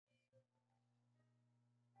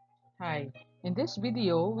Hi, in this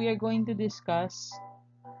video, we are going to discuss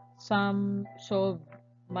some solved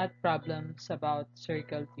math problems about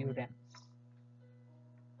circle theorems.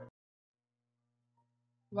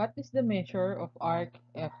 What is the measure of arc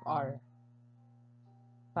FR?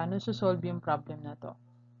 Paano solve yung problem na to?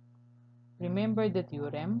 Remember the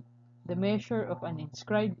theorem? The measure of an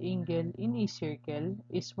inscribed angle in a circle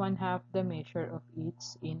is 1/2 the measure of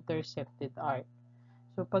its intercepted arc.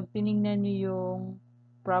 So, pag tinignan nyo yung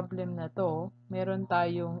problem na to, meron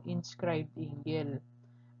tayong inscribed angle.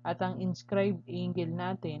 At ang inscribed angle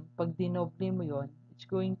natin, pag dinoble mo yon, it's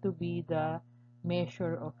going to be the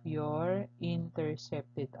measure of your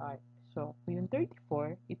intercepted arc. So, kung yung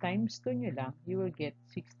 34, i-times 2 nyo lang, you will get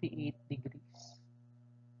 68 degrees.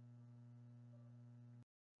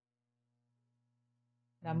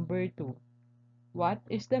 Number 2. What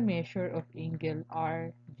is the measure of angle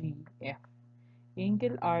RGF?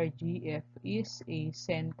 Angle RGF is a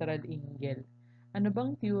central angle. Ano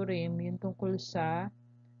bang theorem yung tungkol sa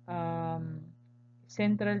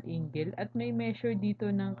central angle at may measure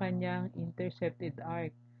dito ng kanyang intercepted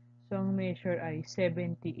arc. So, ang measure ay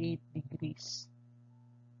 78 degrees.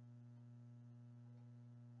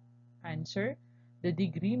 Answer: the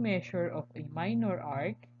degree measure of a minor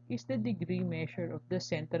arc is the degree measure of the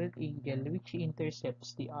central angle which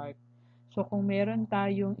intercepts the arc. So, kung meron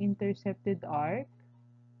tayong intercepted arc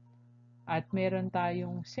at meron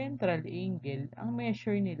tayong central angle, ang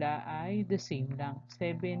measure nila ay the same lang,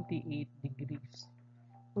 78 degrees.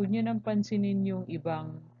 Huwag nyo nang pansinin yung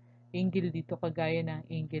ibang angle dito kagaya ng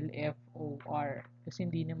angle FOR kasi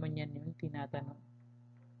hindi naman yan yung tinatanong.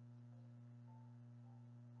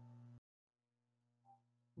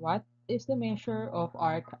 What is the measure of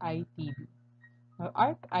arc ITB? Now,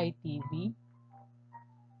 arc ITB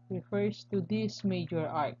refers to this major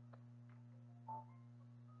arc.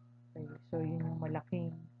 Okay, so yun yung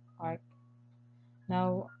malaking arc.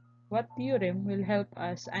 Now, what theorem will help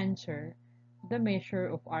us answer the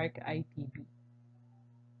measure of arc ITB?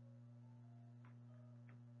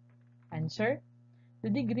 Answer: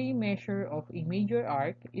 the degree measure of a major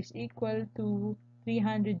arc is equal to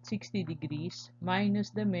 360 degrees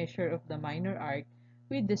minus the measure of the minor arc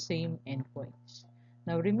with the same endpoints.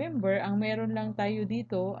 Now remember, ang meron lang tayo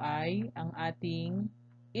dito ay ang ating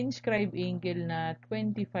inscribed angle na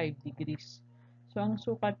 25 degrees. So ang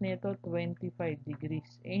sukat nito 25 degrees.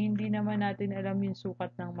 Hindi naman natin alam yung sukat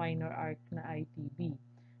ng minor arc na ITB.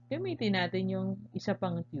 Gamitin natin yung isa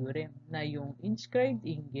pang theorem na yung inscribed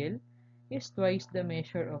angle is twice the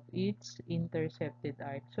measure of its intercepted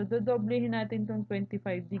arc. So, dodoblehin natin itong 25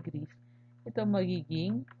 degrees. Ito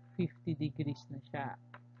magiging 50 degrees na siya.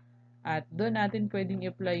 At doon natin pwedeng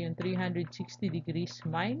apply yung 360 degrees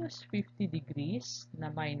minus 50 degrees na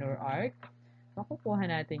minor arc. Makukuha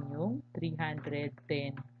natin yung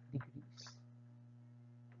 310 degrees.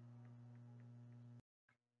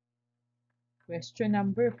 Question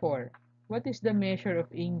number 4. What is the measure of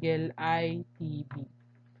angle ITB?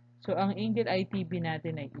 So, ang angle ITB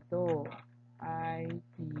natin ay ito.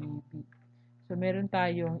 ITB. So, meron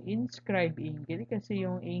tayong inscribed angle kasi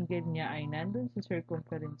yung angle niya ay nandun sa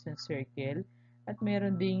circumference ng circle at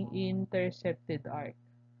meron ding intercepted arc.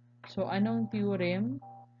 So, anong theorem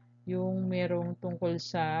yung merong tungkol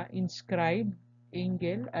sa inscribed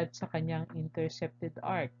angle at sa kanyang intercepted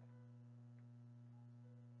arc?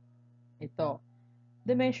 Ito.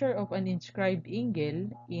 The measure of an inscribed angle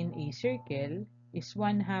in a circle is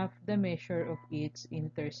 1/2 the measure of its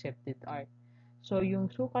intercepted arc. So, yung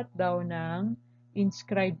sukat daw ng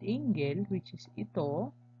inscribed angle, which is ito,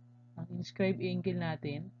 ang inscribed angle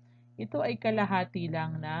natin, ito ay kalahati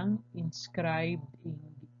lang ng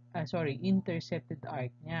intercepted arc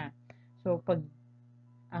niya. So, pag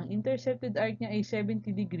ang intercepted arc niya ay 70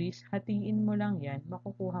 degrees, hatiin mo lang yan,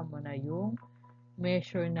 makukuha mo na yung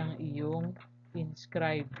measure ng iyong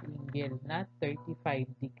inscribed angle na 35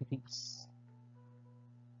 degrees.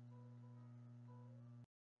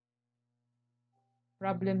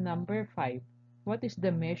 Problem number 5. What is the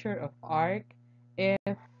measure of arc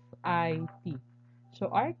FIT? So,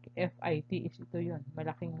 arc FIT is ito yun,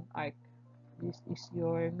 malaking arc. This is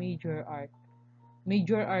your major arc.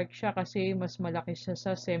 Major arc siya kasi mas malaki siya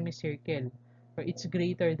sa semicircle or it's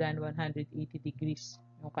greater than 180 degrees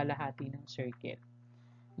yung kalahati ng circle.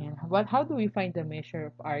 Yan. How do we find the measure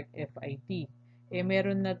of arc FIT?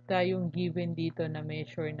 Meron na tayong given dito na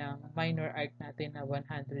measure ng minor arc natin na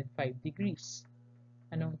 105 degrees.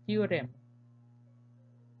 Anong theorem?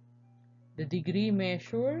 The degree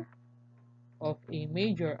measure of a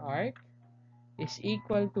major arc is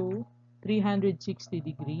equal to 360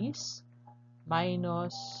 degrees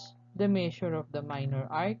minus the measure of the minor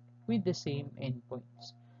arc with the same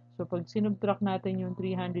endpoints. So, pag sinubtract natin yung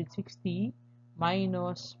 360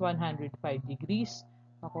 minus 105 degrees,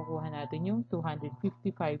 makukuha natin yung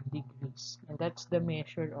 255 degrees. And that's the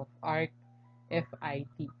measure of arc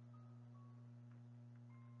FIT.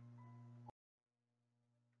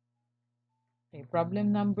 Okay,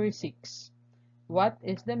 problem number 6. What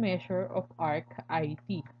is the measure of arc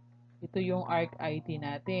IT? Ito yung arc IT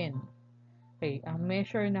natin. Okay, ang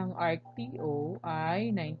measure ng arc TO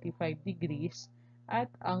ay 95 degrees at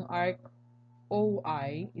ang arc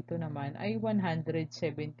OI, ito naman ay 175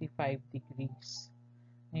 degrees.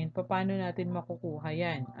 Ngayon, paano natin makukuha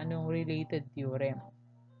yan? Anong related theorem?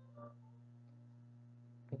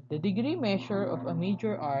 Okay, the degree measure of a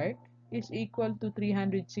major arc is equal to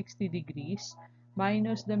 360 degrees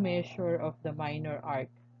minus the measure of the minor arc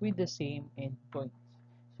with the same endpoints.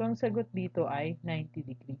 So, ang sagot dito ay 90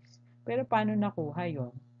 degrees. Pero paano nakuha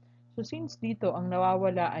yon? So, since dito ang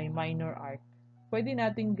nawawala ay minor arc, pwede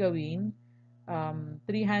natin gawin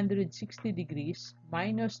 360 degrees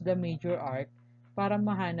minus the major arc para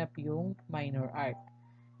mahanap yung minor arc.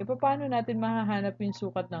 E paano natin mahahanap yung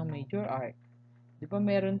sukat ng major arc? Di ba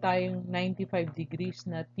meron tayong 95 degrees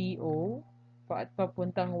na TO at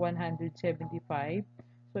papuntang 175.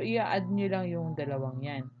 So, i-add nyo lang yung dalawang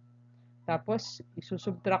yan. Tapos,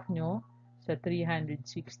 isusubtract nyo sa 360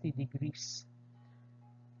 degrees.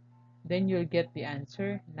 Then, you'll get the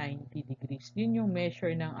answer, 90 degrees. Yun yung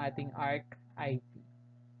measure ng ating arc IP.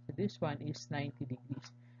 So, this one is 90 degrees.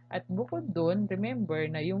 At bukod doon, remember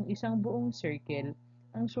na yung isang buong circle,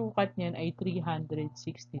 ang sukat niyan ay 360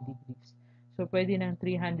 degrees. So, pwede ng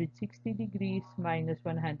 360 degrees minus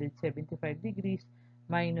 175 degrees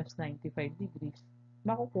minus 95 degrees.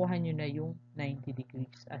 Makukuha nyo na yung 90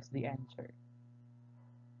 degrees as the answer.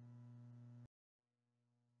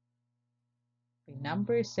 Okay,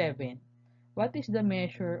 number 7. What is the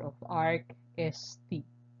measure of arc ST?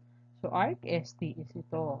 So, arc ST is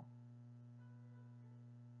ito.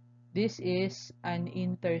 This is an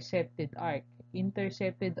intercepted arc.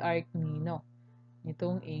 Intercepted arc nino.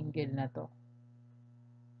 Itong angle na to.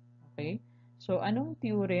 Okay? So, anong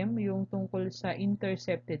theorem yung tungkol sa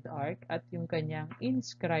intercepted arc at yung kanyang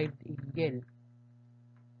inscribed angle?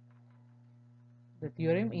 The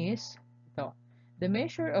theorem is ito. The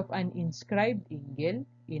measure of an inscribed angle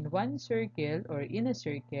in one circle or in a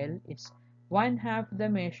circle is 1/2 the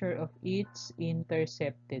measure of its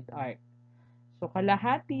intercepted arc. So,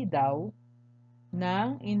 kalahati daw ng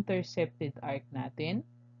intercepted arc natin,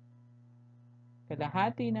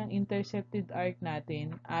 kalahati ng intercepted arc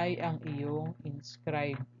natin ay ang iyong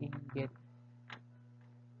inscribed angle.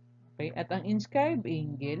 Okay? At ang inscribed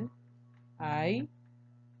angle ay,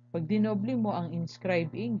 pag dinoble mo ang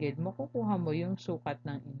inscribed angle, makukuha mo yung sukat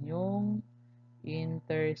ng inyong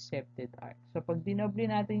intercepted arc. So, pag dinoble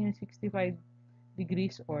natin yung 65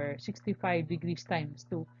 degrees or 65 degrees times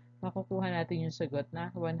 2, makukuha natin yung sagot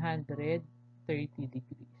na 130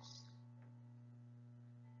 degrees.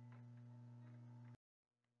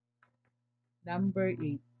 Number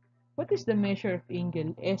 8. What is the measure of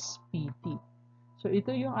angle SPT? So,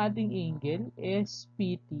 ito yung ating angle,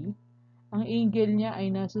 SPT. Ang angle niya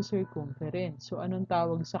ay nasa circumference. So, anong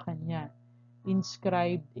tawag sa kanya?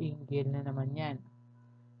 Inscribed angle na naman yan.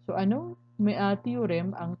 So, anong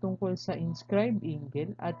theorem ang tungkol sa inscribed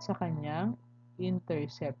angle at sa kanyang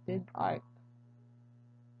intercepted arc?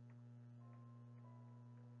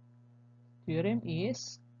 Theorem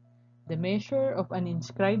is, the measure of an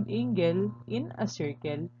inscribed angle in a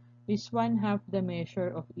circle is 1/2 the measure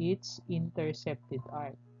of its intercepted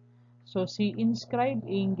arc. So, si inscribed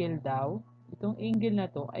angle daw, itong angle na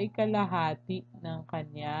to ay kalahati ng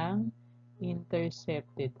kanyang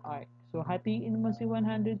intercepted arc. So, hatiin mo si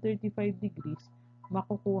 135 degrees,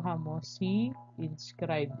 makukuha mo si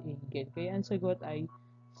inscribed angle. Kaya ang sagot ay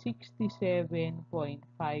 67.5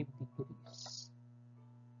 degrees.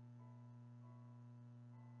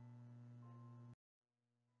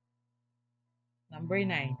 Number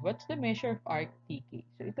 9. What's the measure of arc TK?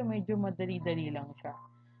 So, ito medyo madali-dali lang siya.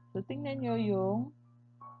 So, tingnan nyo yung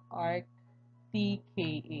arc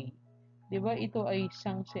TKA. Diba ito ay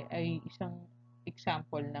isang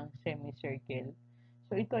example ng semicircle.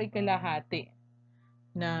 So, ito ay kalahati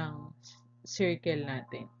ng circle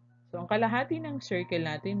natin. So, ang kalahati ng circle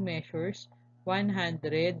natin measures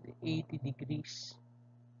 180 degrees.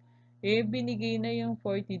 Eh, binigay na yung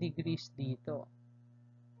 40 degrees dito.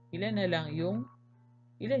 Ilan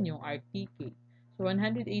yung arc TK? So,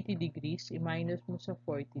 180 degrees, i-minus mo sa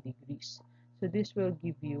 40 degrees. So, this will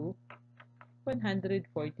give you 140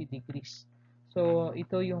 degrees. So,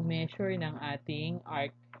 ito yung measure ng ating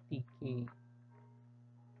arc TK.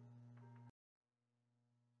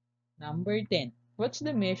 Number 10. What's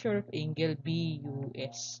the measure of angle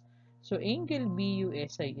BUS? So, angle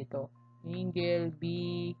BUS ay ito. Angle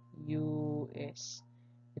BUS.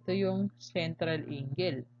 Ito yung central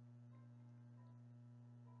angle.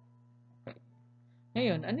 Okay.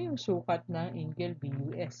 Ngayon, ano yung sukat ng angle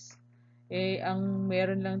BUS? Ang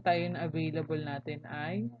meron lang tayo na available natin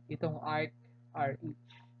ay itong arc RH.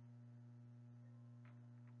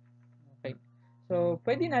 Okay. So,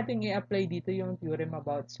 pwede natin i-apply dito yung theorem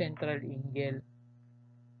about central angle.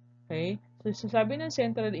 Okay? So, sasabi ng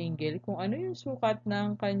central angle, kung ano yung sukat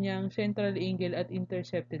ng kanyang central angle at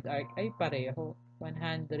intercepted arc ay pareho,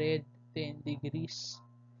 110 degrees.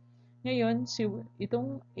 Ngayon,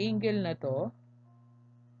 itong angle na to,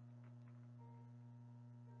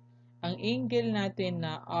 ang angle natin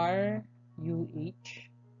na RUH,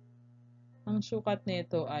 ang sukat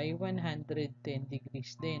nito ay 110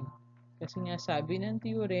 degrees din. Kasi nga sabi ng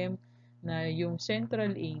theorem na yung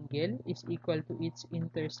central angle is equal to its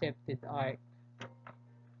intercepted arc.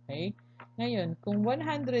 Okay? Ngayon, kung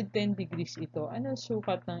 110 degrees ito, anong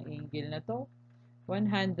sukat ng angle na to?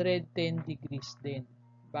 110 degrees din.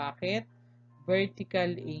 Bakit?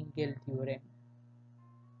 Vertical angle theorem.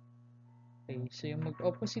 Okay, so yung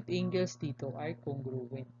mag-opposite angles dito ay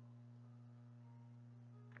congruent.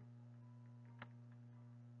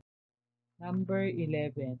 Number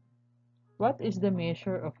 11. What is the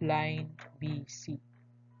measure of line BC?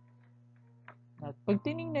 At pag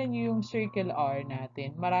tinignan nyo yung circle R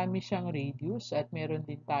natin, marami siyang radius at meron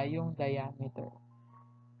din tayong diameter.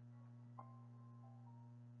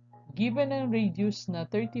 Given ang radius na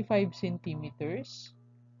 35 centimeters,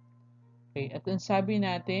 okay, at ang sabi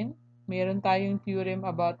natin, meron tayong theorem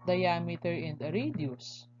about diameter and a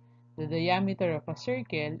radius. The diameter of a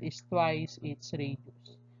circle is twice its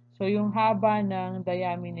radius. So, yung haba ng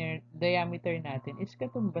diameter natin is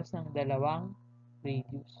katumbas ng dalawang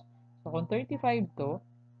radius. So, kung 35 to,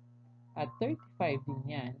 at 35 din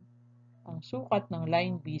yan, ang sukat ng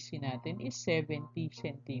line BC natin is 70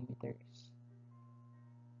 centimeters.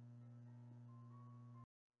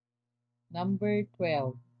 Number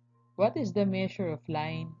 12. What is the measure of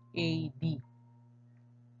line AD?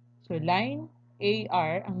 So, line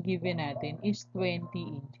AR, ang given natin is 20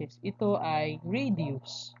 inches. Ito ay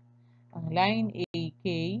radius. Ang line AK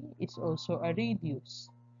is also a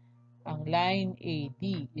radius. Ang line AD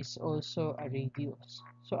is also a radius.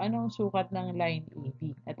 So, anong sukat ng line AD?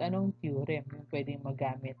 At anong theorem yung pwedeng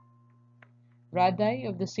magamit? Radii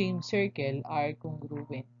of the same circle are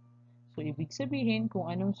congruent. So, ibig sabihin,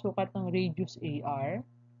 kung anong sukat ng radius AR,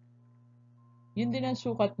 yun din ang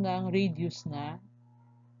sukat ng radius na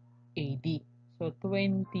AD. So,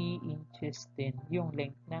 20 inches din yung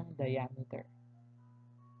length ng diameter.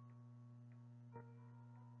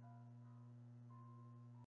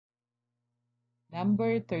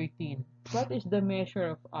 Number 13. What is the measure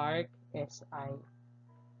of arc SI?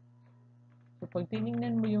 So, pag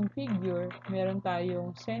tinignan mo yung figure, meron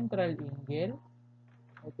tayong central angle.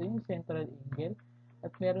 Ito yung central angle.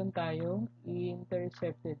 At meron tayong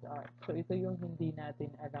intercepted arc. So, ito yung hindi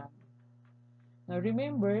natin alam. Now,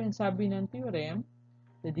 remember, ang sabi ng theorem,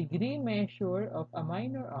 the degree measure of a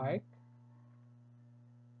minor arc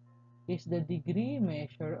is the degree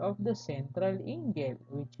measure of the central angle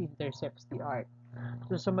which intercepts the arc.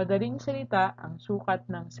 So, sa madaling salita, ang sukat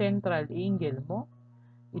ng central angle mo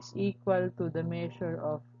is equal to the measure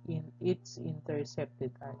of its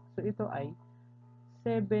intercepted arc. So, ito ay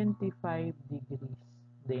 75 degrees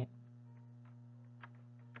din.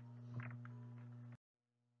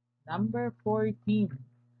 Number 14.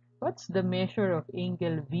 What's the measure of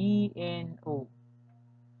angle VNO?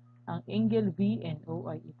 Ang angle VNO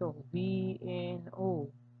ay ito. VNO.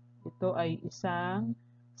 Ito ay isang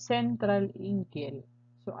central angle.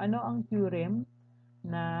 So, ano ang theorem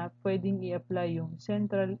na pwedeng i-apply yung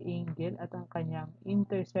central angle at ang kanyang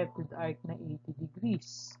intercepted arc na 80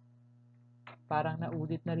 degrees? Parang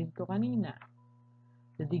naulit na rin to kanina.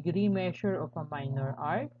 The degree measure of a minor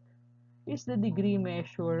arc is the degree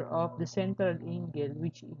measure of the central angle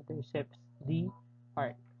which intercepts the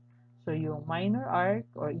arc. So, yung minor arc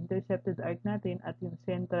or intercepted arc natin at yung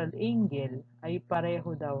central angle ay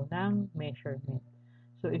pareho daw ng measurement.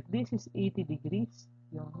 So, if this is 80 degrees,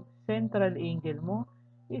 yung central angle mo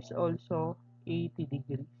is also 80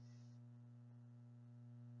 degrees.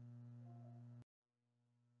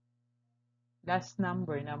 Last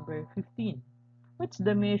number, number 15. What's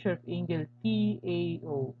the measure of angle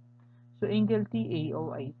TAO? So, angle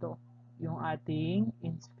TAO ay ito, yung ating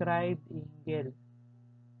inscribed angle.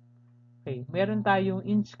 Okay, meron tayong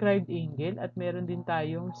inscribed angle at meron din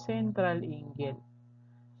tayong central angle.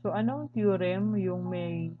 So, anong theorem yung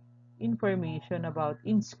may information about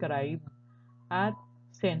inscribed at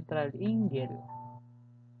central angle?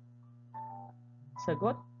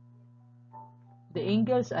 Sagot, the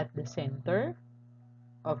angles at the center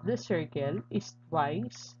of the circle is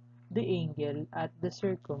twice the angle at the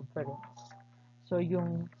circumference. So,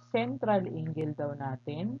 yung central angle daw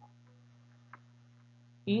natin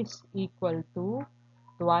is equal to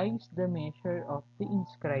twice the measure of the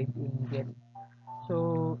inscribed angle.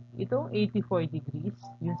 So, itong 84 degrees,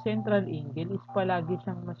 yung central angle is palagi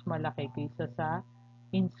siyang mas malaki kaysa sa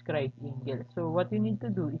inscribed angle. So, what you need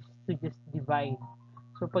to do is to just divide.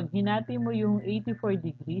 So, pag hinati mo yung 84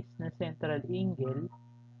 degrees na central angle,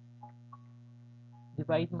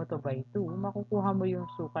 divide mo to by 2, makukuha mo yung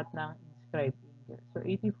sukat ng inscribed angle. So,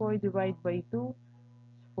 84 divided by 2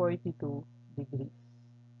 is 42 degrees.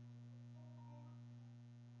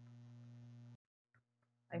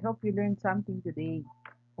 I hope you learned something today.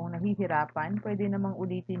 Kung nahihirapan, pwede namang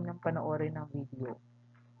ulitin ng panoorin ng video.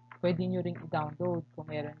 Pwede nyo ring i-download kung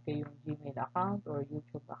meron kayong Gmail account or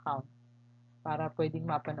YouTube account para pwedeng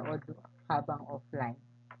mapanood habang offline.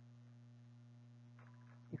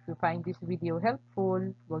 If you find this video helpful,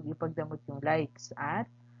 huwag ipagdamot yung likes at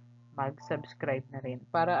mag-subscribe na rin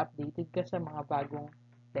para updated ka sa mga bagong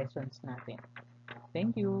lessons natin.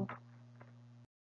 Thank you!